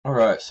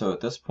Alright, so at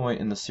this point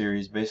in the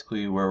series,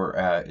 basically where we're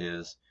at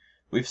is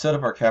we've set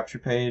up our capture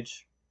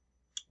page.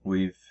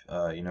 We've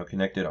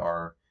connected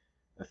our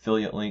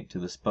affiliate link to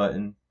this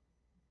button.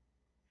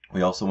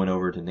 We also went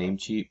over to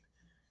Namecheap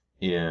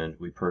and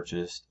we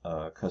purchased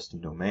a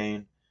custom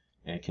domain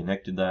and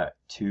connected that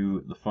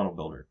to the funnel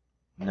builder.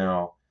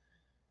 Now,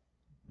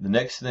 the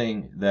next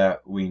thing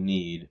that we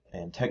need,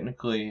 and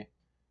technically,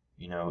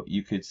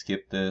 you could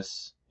skip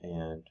this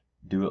and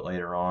do it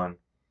later on.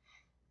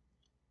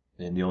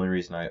 And the only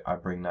reason I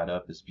bring that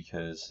up is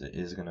because it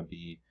is going to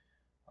be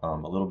a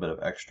little bit of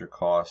extra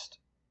cost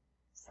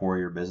for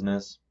your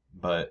business.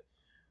 But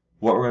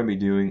what we're going to be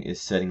doing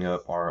is setting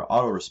up our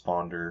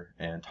autoresponder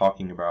and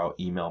talking about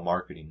email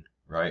marketing,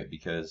 right?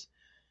 Because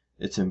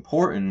it's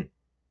important,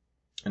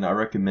 and I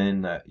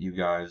recommend that you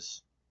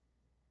guys,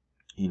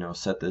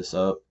 set this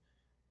up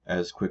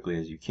as quickly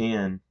as you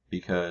can,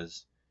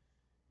 because,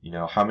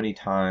 how many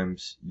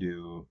times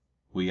do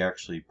we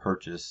actually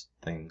purchase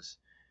things?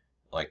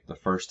 Like the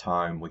first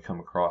time we come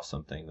across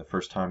something, the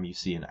first time you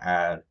see an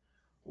ad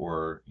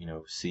or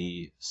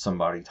see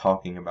somebody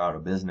talking about a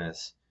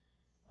business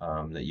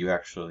that you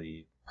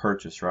actually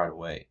purchase right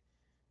away.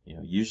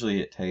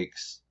 Usually it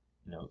takes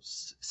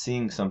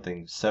seeing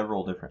something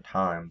several different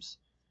times,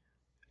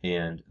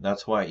 and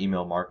that's why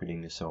email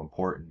marketing is so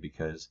important.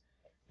 Because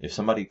if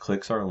somebody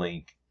clicks our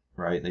link,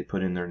 right, they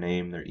put in their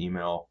name, their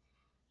email,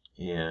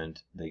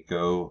 and they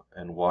go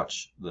and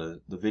watch the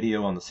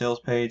video on the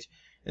sales page,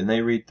 and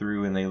they read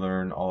through and they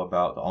learn all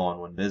about the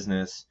all-in-one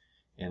business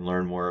and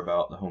learn more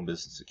about the Home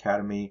Business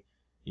Academy,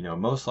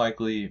 most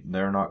likely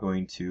they're not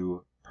going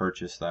to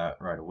purchase that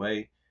right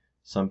away.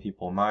 Some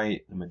people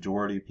might, the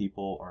majority of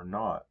people are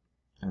not.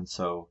 And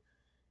so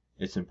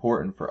it's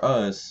important for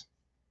us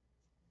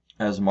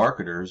as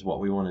marketers,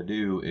 what we want to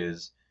do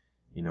is,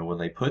 when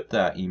they put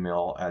that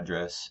email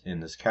address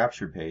in this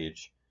capture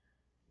page,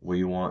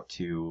 we want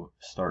to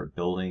start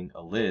building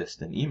a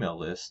list, an email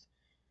list.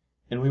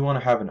 And we want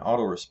to have an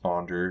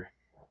autoresponder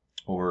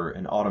or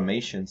an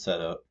automation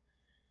set up,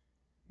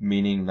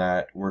 meaning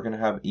that we're going to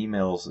have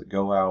emails that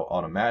go out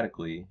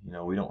automatically.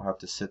 We don't have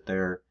to sit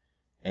there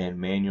and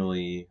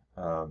manually,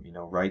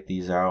 write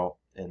these out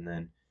and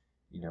then,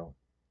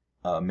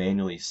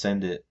 manually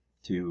send it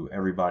to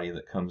everybody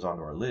that comes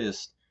onto our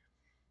list.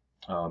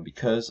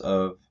 Because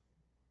of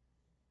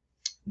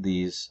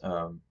these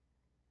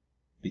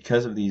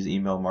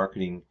email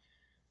marketing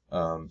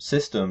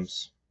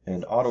systems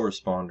and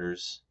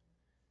autoresponders,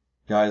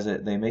 guys,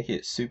 they make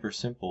it super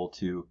simple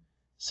to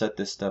set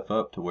this stuff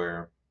up to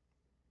where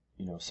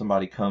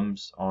somebody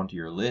comes onto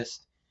your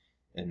list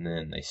and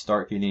then they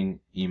start getting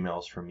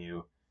emails from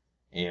you,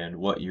 and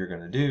what you're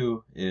going to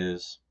do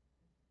is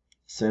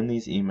send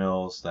these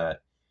emails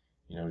that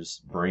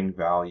just bring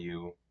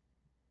value.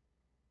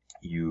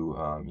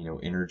 You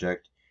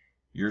interject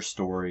your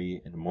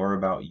story and more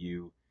about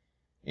you,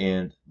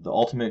 and the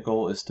ultimate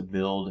goal is to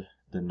build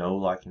the know,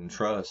 like, and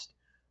trust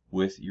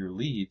with your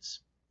leads,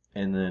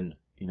 and then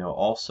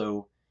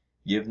also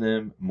give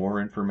them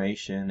more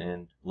information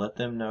and let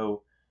them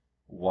know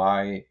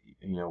why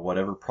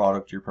whatever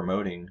product you're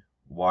promoting,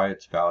 why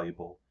it's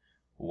valuable,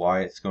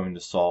 why it's going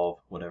to solve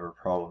whatever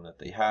problem that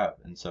they have.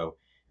 And so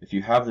if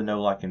you have the know,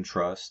 like, and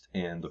trust,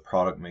 and the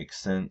product makes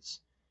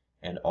sense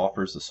and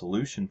offers a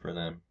solution for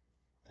them,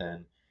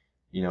 then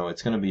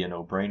it's going to be a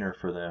no-brainer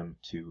for them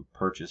to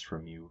purchase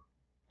from you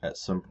at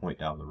some point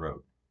down the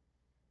road.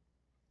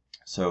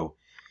 So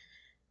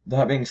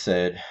that being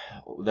said,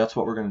 that's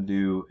what we're going to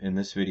do in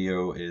this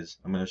video. Is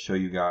I'm going to show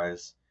you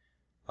guys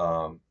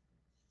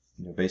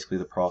basically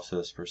the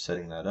process for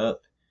setting that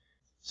up.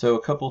 So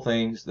a couple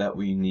things that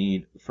we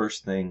need. The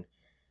first thing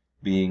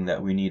being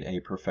that we need a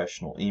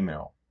professional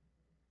email.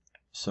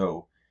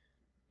 So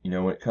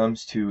when it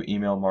comes to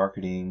email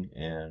marketing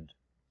and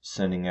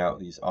sending out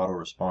these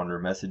autoresponder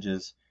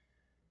messages,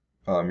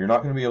 you're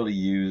not going to be able to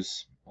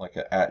use like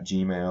a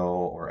 @Gmail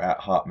or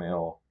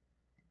 @Hotmail,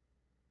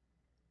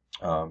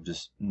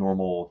 just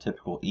normal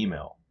typical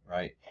email,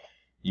 right?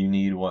 You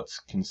need what's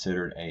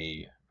considered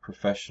a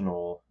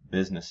professional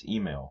business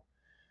email.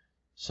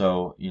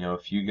 So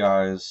if you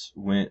guys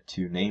went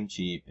to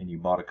Namecheap and you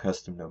bought a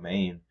custom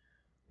domain,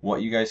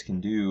 what you guys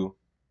can do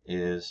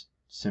is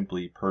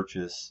simply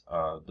purchase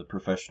the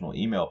professional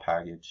email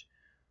package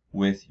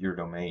with your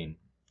domain,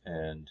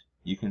 and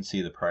you can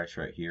see the price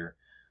right here.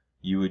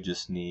 You would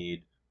just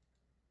need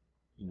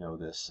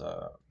this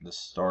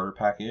starter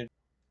package,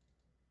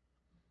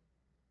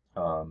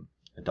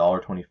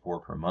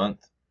 $1.24 per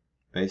month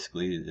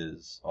basically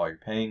is all you're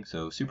paying,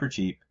 so super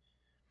cheap.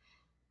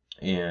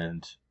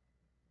 And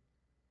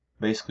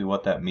basically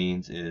what that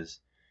means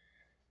is,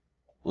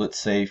 let's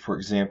say for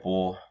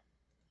example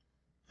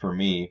for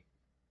me,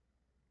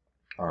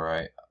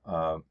 alright,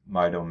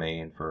 my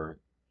domain for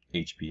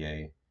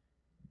HBA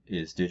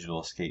is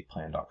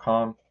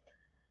digitaleescapeplan.com,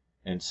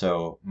 and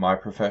so my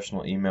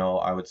professional email,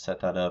 I would set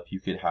that up. You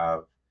could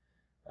have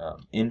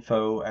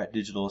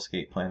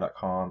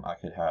info@digitaleescapeplan.com. I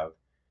could have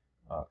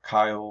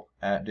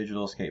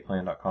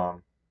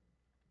Kyle@digitaleescapeplan.com.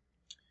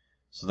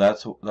 So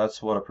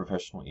that's what a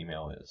professional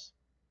email is.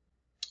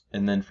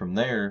 And then from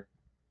there,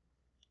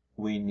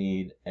 we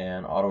need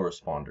an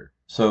autoresponder.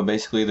 So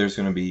basically there's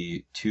going to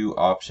be two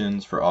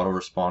options for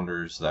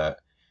autoresponders that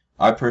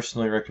I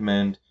personally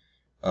recommend.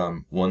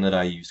 One that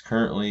I use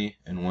currently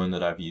and one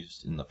that I've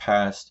used in the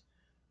past,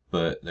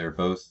 but they're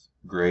both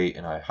great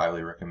and I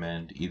highly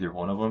recommend either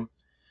one of them.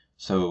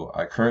 So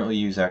I currently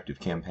use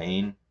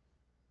Activecampaign,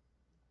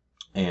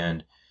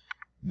 and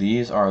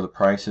these are the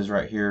prices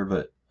right here,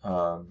 but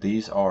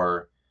these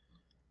are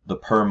the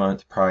per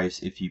month price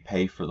if you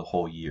pay for the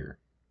whole year.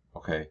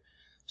 Okay,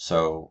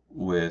 so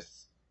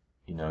with,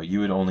 you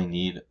would only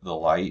need the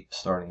light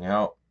starting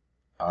out.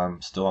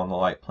 I'm still on the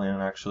light plan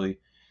actually,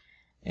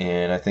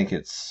 and I think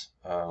it's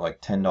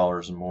like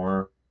 $10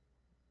 more,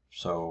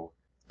 so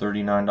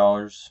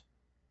 $39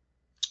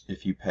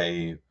 if you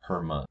pay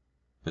per month.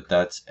 But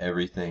that's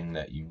everything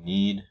that you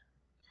need.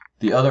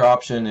 The other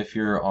option, if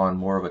you're on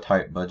more of a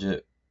tight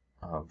budget,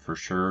 for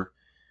sure,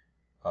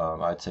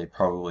 I'd say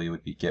probably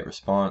would be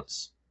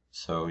GetResponse.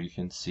 So you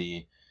can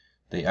see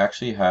they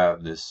actually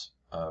have this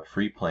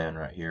free plan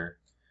right here,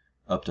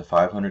 up to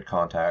 500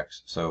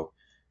 contacts. So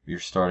if you're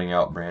starting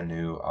out brand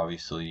new,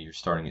 obviously you're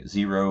starting at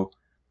 0,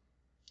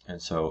 and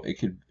so it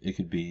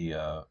could be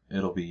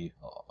it'll be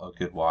a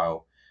good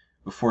while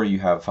before you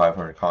have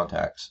 500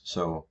 contacts.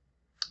 So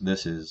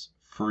this is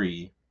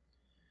free,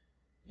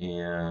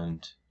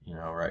 and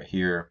right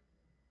here,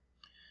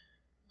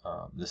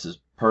 this is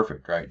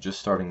perfect, right? Just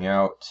starting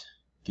out,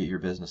 get your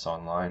business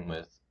online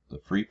with the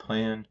free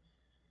plan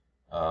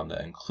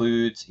that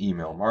includes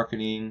email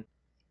marketing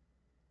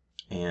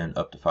and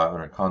up to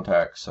 500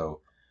 contacts.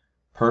 So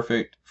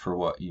perfect for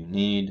what you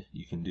need.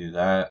 You can do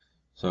that.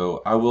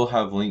 So I will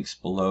have links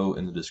below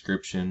in the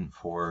description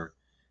for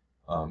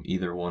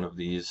either one of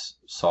these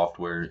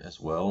software as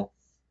well,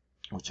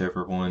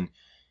 whichever one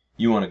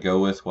you want to go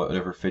with,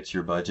 whatever fits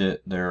your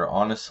budget. They're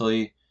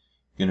honestly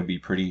going to be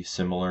pretty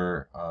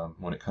similar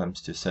when it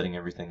comes to setting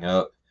everything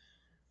up.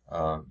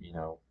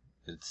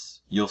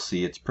 You'll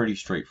see it's pretty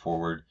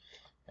straightforward,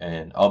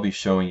 and I'll be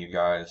showing you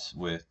guys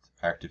with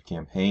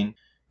Activecampaign.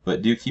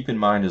 But do keep in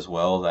mind as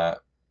well that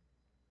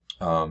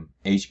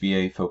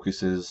HBA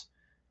focuses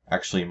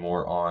actually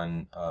more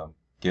on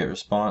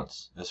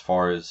GetResponse as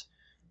far as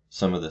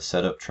some of the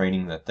setup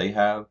training that they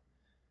have.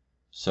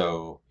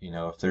 So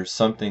if there's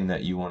something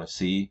that you want to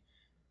see,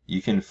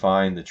 you can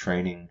find the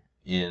training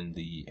in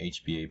the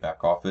HBA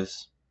back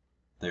office.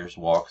 There's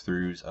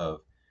walkthroughs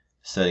of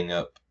setting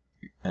up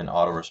an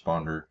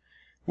autoresponder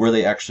where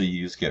they actually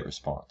use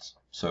GetResponse.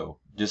 So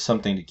just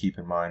something to keep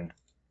in mind,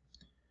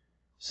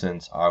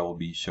 since I will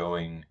be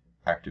showing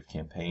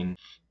Activecampaign.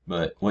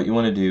 But what you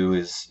want to do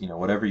is,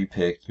 whatever you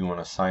pick, you want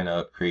to sign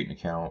up, create an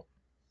account,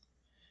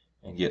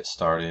 and get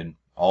started.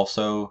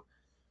 Also,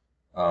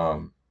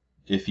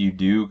 if you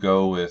do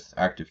go with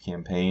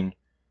Activecampaign,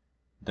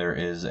 there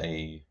is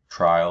a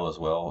trial as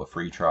well, a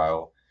free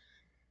trial.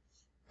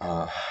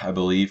 I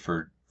believe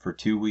for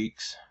 2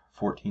 weeks,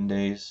 14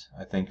 days,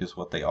 I think is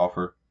what they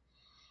offer.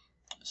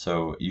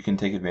 So you can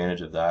take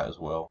advantage of that as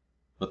well.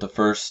 But the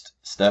first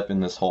step in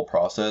this whole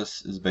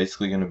process is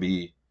basically going to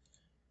be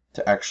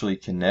to actually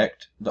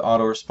connect the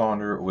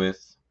autoresponder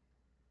with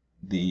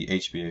the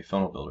HBA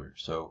funnel builder.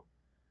 So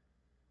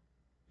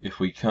if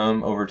we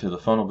come over to the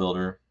funnel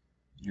builder,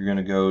 you're going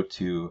to go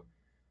to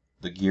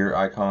the gear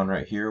icon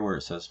right here where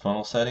it says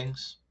funnel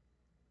settings,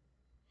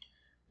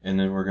 and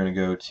then we're going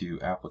to go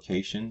to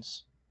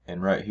applications,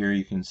 and right here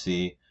you can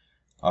see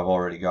I've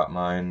already got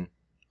mine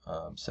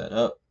set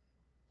up,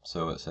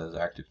 so it says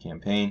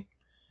Activecampaign.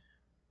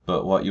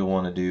 But what you'll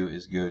want to do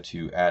is go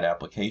to add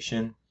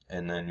application,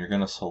 and then you're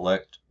going to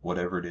select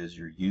whatever it is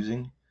you're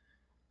using.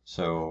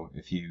 So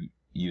if you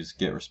use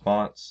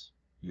GetResponse,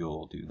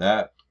 you'll do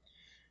that,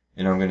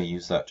 and I'm going to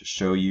use that to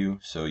show you.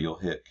 So you'll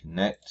hit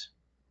connect,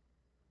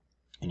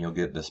 and you'll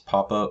get this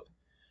pop-up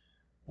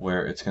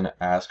where it's going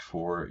to ask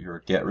for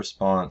your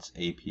GetResponse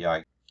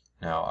API.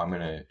 Now I'm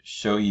going to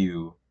show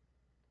you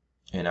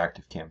in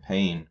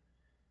Activecampaign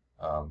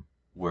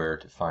where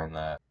to find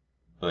that,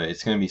 but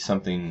it's going to be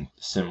something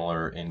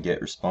similar in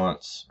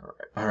GetResponse.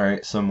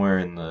 Alright, somewhere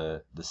in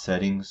the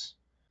settings.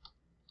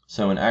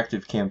 So in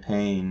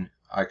Activecampaign,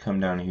 I come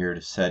down here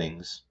to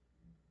settings,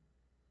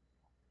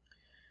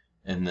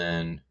 and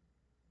then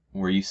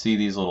where you see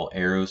these little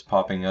arrows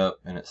popping up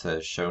and it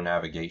says show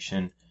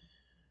navigation,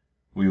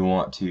 we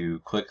want to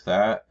click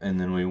that, and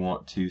then we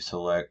want to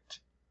select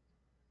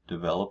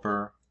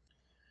developer,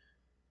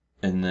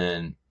 and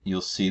then you'll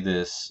see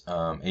this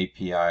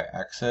API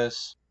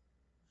access,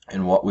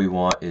 and what we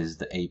want is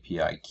the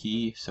API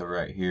key. So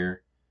right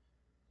here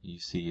you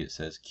see it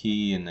says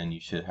key, and then you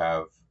should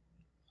have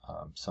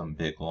some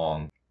big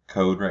long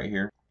code right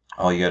here.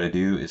 All you got to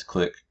do is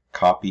click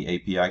copy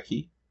API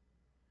key,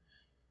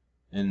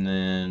 and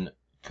then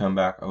come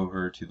back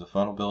over to the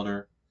funnel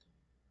builder,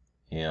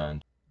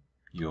 and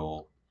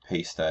you'll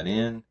paste that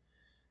in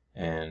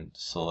and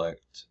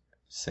select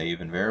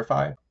save and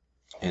verify,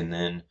 and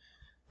then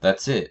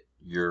that's it.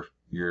 Your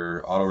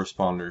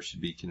autoresponder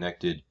should be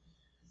connected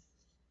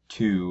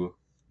to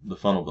the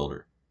funnel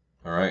builder.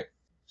 Alright,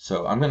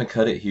 So I'm going to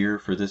cut it here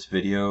for this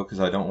video because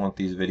I don't want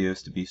these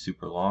videos to be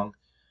super long.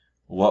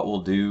 What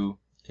we'll do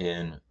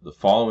in the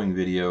following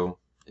video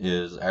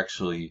is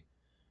actually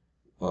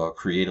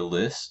create a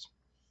list.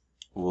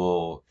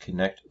 We'll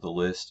connect the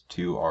list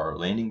to our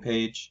landing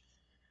page,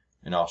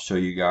 and I'll show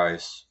you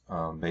guys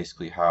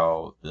basically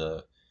how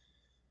the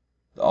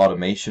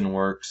automation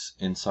works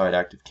inside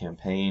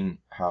Activecampaign,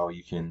 how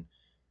you can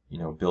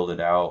build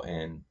it out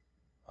and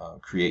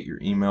create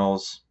your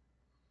emails,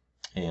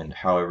 and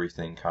how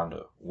everything kind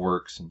of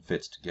works and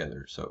fits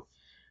together. So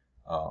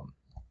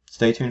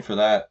stay tuned for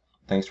that.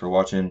 Thanks for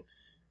watching.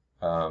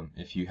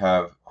 If you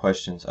have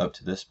questions up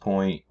to this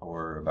point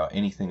or about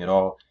anything at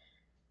all,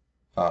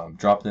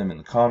 drop them in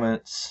the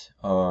comments,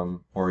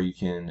 or you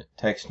can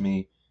text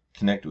me,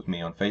 connect with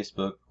me on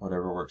Facebook,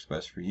 whatever works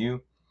best for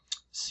you.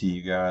 See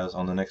you guys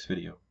on the next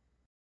video.